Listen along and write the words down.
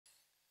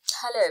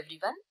Hello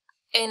everyone.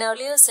 In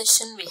earlier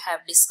session we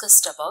have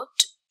discussed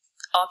about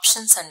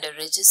options under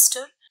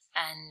register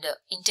and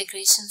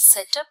integration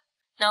setup.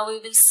 Now we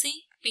will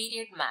see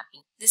period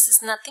mapping. This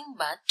is nothing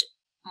but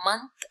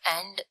month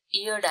and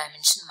year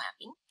dimension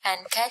mapping,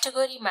 and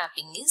category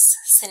mapping is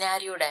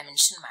scenario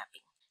dimension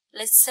mapping.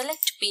 Let's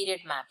select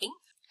period mapping.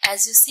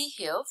 As you see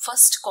here,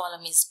 first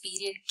column is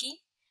period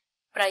key,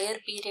 prior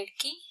period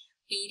key,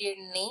 period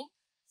name,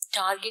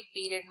 target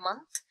period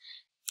month,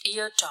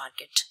 year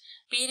target.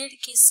 Period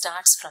key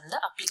starts from the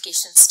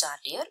application start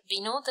year. We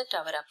know that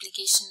our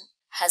application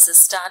has a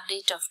start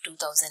date of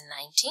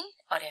 2019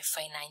 or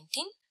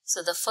FY19.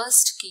 So the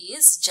first key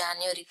is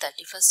January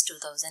 31st,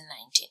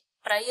 2019.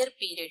 Prior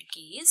period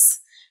key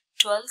is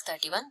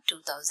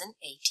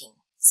 12/31/2018.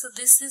 So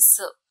this is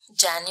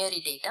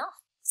January data.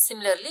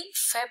 Similarly,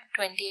 Feb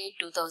 28,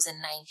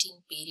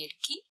 2019 period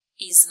key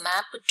is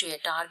mapped to a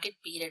target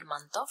period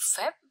month of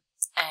Feb,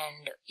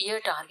 and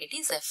year target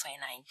is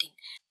FY19.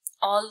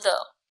 All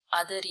the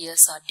other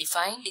years are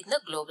defined in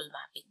the global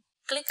mapping.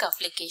 Click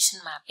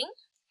application mapping,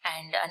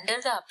 and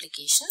under the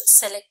application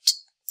select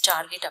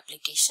target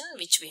application,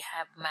 which we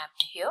have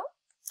mapped here,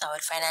 our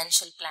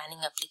financial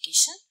planning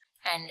application,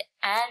 and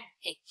add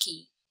a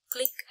key.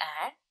 Click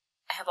add.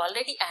 I have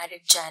already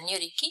added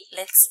January key.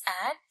 Let's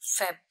add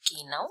Feb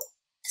key now.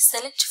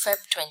 Select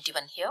Feb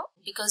 21 here.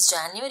 Because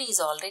January is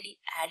already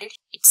added,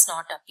 it's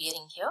not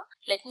appearing here.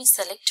 Let me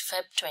select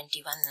Feb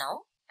 21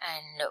 now,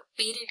 and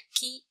period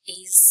key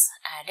is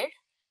added,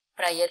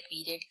 prior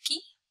period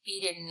key,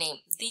 period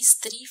name. These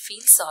three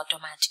fields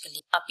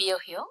automatically appear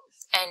here,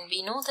 and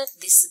we know that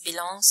this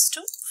belongs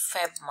to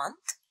Feb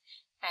month,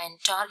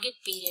 and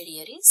target period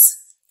year is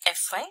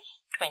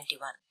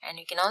FY21, and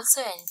you can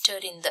also enter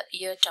in the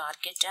year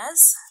target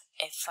as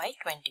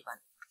FY21.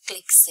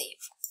 Click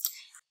save.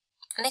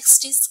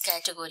 Next is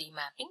category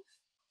mapping.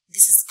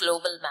 This is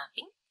global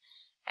mapping,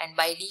 and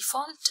by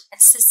default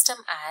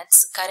system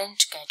adds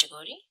current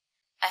category.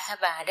 I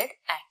have added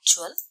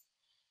actual,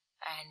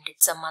 and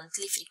it's a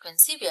monthly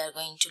frequency. We are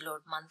going to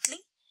load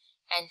monthly,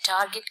 and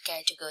target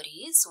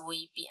category is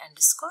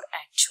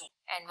OEP_actual.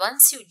 And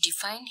once you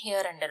define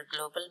here under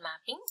global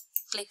mapping,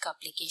 click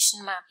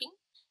application mapping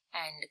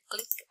and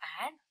click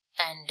add,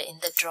 and in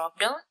the drop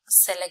down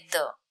select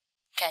the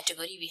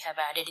category we have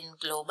added in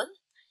global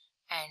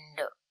and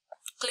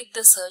click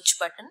the search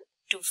button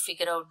to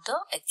figure out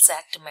the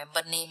exact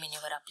member name in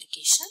your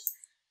application.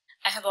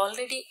 I have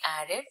already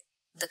added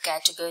the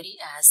category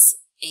as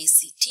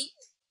ACT.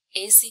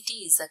 ACT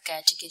is a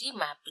category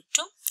mapped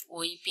to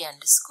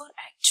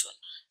OEP_actual.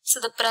 So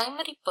the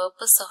primary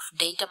purpose of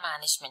data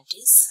management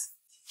is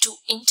to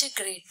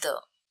integrate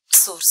the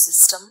source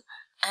system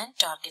and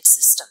target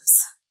systems.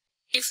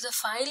 If the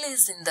file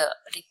is in the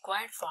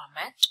required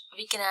format,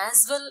 we can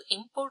as well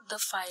import the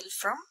file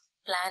from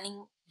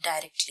planning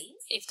directly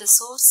if the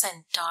source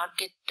and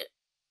target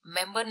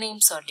member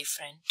names are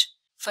different.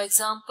 For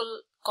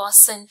example,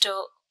 cost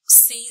center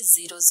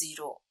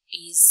C00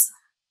 is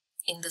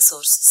in the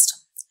source system.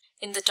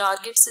 In the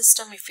target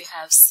system, if you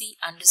have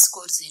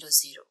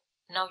C_00,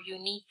 now you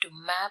need to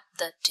map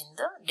that in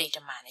the data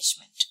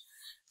management.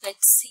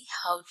 Let's see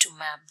how to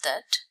map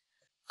that.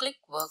 Click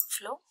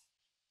workflow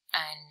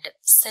and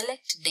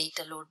select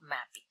data load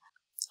mapping.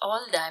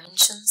 All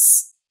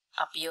dimensions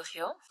appear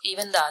here.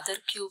 Even the other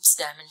cubes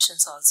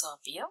dimensions also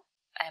appear.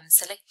 I am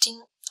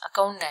selecting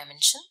account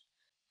dimension,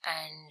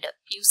 and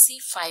you see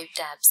 5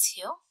 tabs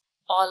here.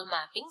 All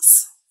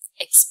mappings,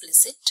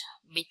 explicit,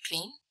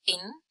 between,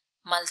 in,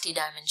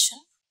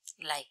 multi-dimension,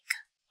 like.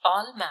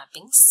 All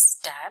mappings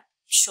tab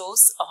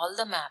shows all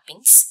the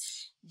mappings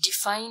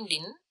defined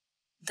in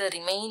the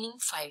remaining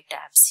 5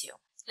 tabs here.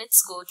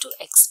 Let's go to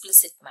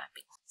explicit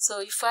mapping. So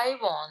if I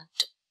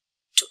want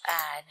to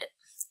add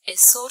a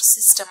source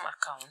system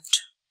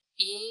account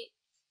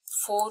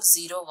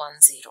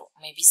A4010,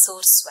 maybe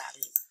source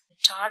value,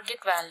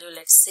 target value,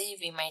 let's say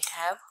we might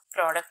have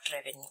product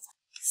revenue.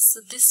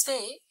 So this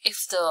way,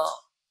 if the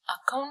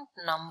account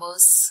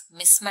numbers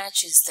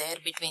mismatch is there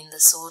between the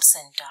source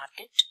and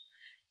target,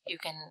 you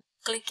can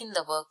click in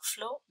the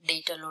workflow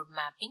data load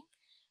mapping.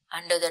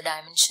 Under the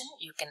dimension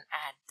you can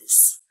add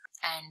this,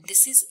 and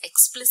this is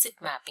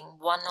explicit mapping,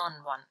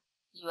 one-on-one.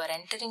 You are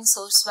entering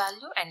source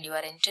value and you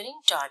are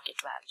entering target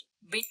value.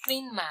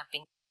 Between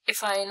mapping,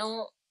 if I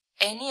know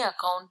any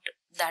account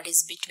that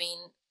is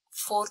between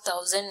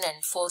 4,000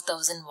 and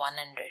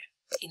 4,100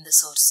 in the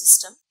source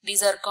system,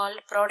 these are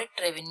called product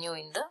revenue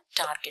in the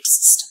target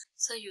system.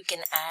 So you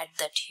can add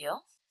that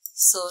here,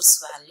 source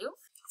value,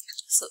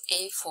 so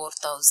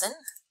A4000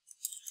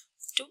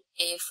 to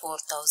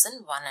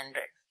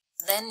A4100.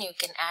 Then you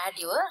can add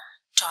your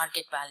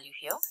target value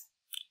here,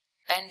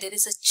 and there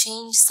is a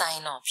change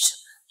sign option.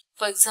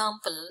 For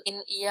example,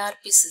 in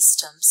ERP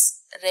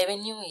systems,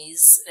 revenue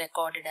is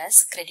recorded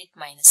as credit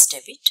minus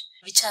debit,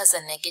 which has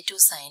a negative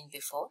sign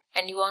before,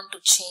 and you want to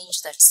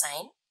change that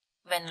sign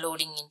when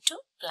loading into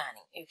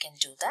planning. You can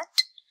do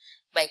that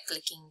by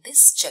clicking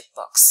this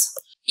checkbox.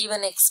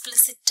 Even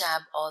explicit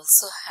tab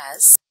also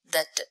has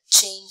that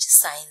change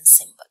sign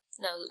symbol.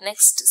 Now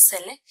next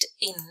select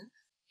in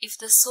if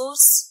the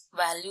source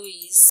value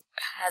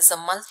has a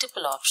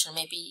multiple option,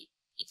 maybe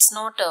it's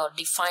not a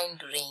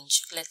defined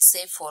range, let's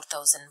say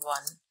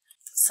 4001,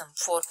 some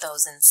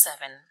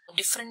 4007,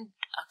 different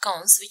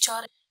accounts which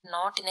are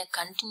not in a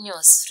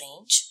continuous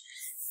range,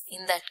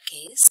 in that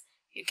case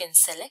you can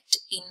select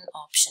in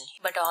option,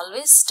 but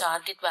always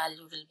target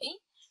value will be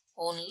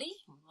only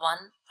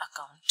one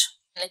account.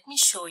 Let me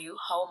show you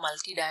how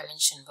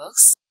multi-dimension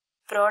works.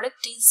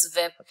 Product is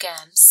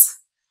webcams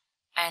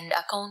and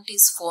account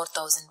is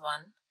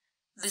 4001.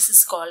 This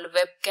is called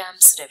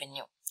webcams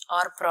revenue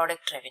or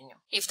product revenue.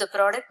 If the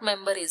product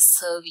member is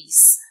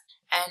service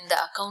and the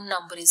account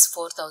number is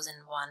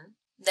 4001,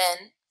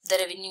 then the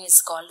revenue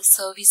is called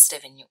service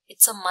revenue.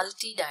 It's a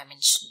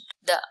multi-dimension.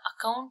 The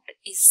account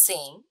is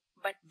same,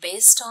 but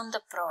based on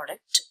the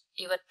product,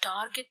 your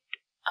target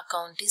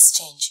account is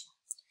changing.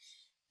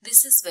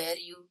 This is where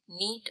you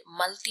need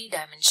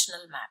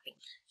multi-dimensional mapping.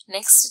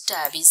 Next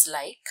tab is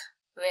like,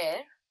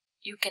 where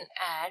you can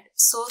add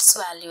source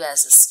value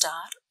as a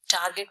star,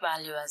 target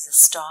value as a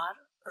star,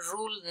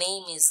 rule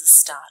name is a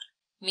star,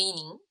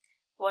 meaning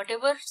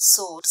whatever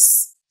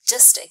source,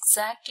 just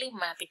exactly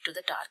map it to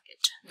the target.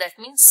 That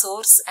means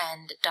source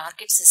and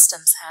target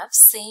systems have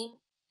same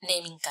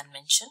naming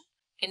convention.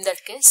 In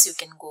that case, you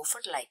can go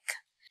for like.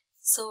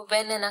 So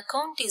when an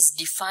account is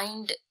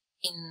defined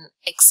in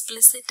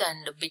explicit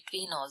and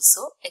between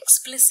also,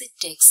 explicit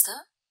takes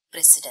the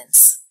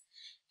precedence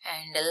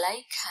and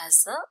like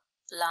has the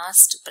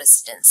last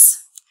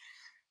precedence.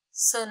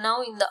 So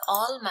now in the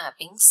all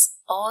mappings,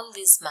 all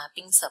these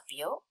mappings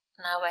appear.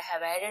 Now I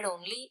have added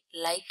only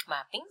like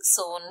mapping,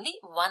 so only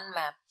one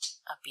map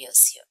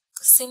appears here.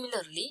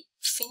 Similarly,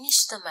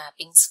 finish the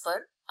mappings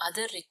for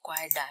other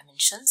required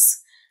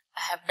dimensions.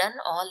 I have done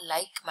all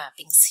like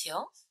mappings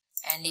here,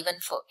 and even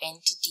for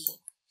entity,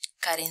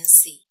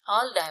 currency,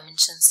 all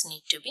dimensions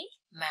need to be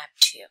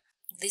mapped here.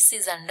 This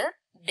is under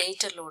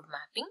data load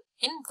mapping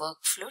in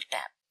workflow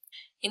tab.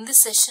 In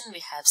this session,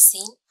 we have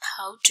seen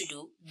how to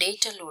do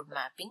data load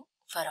mapping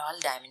for all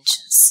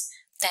dimensions.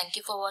 Thank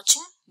you for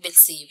watching. We'll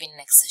see you in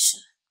next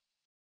session.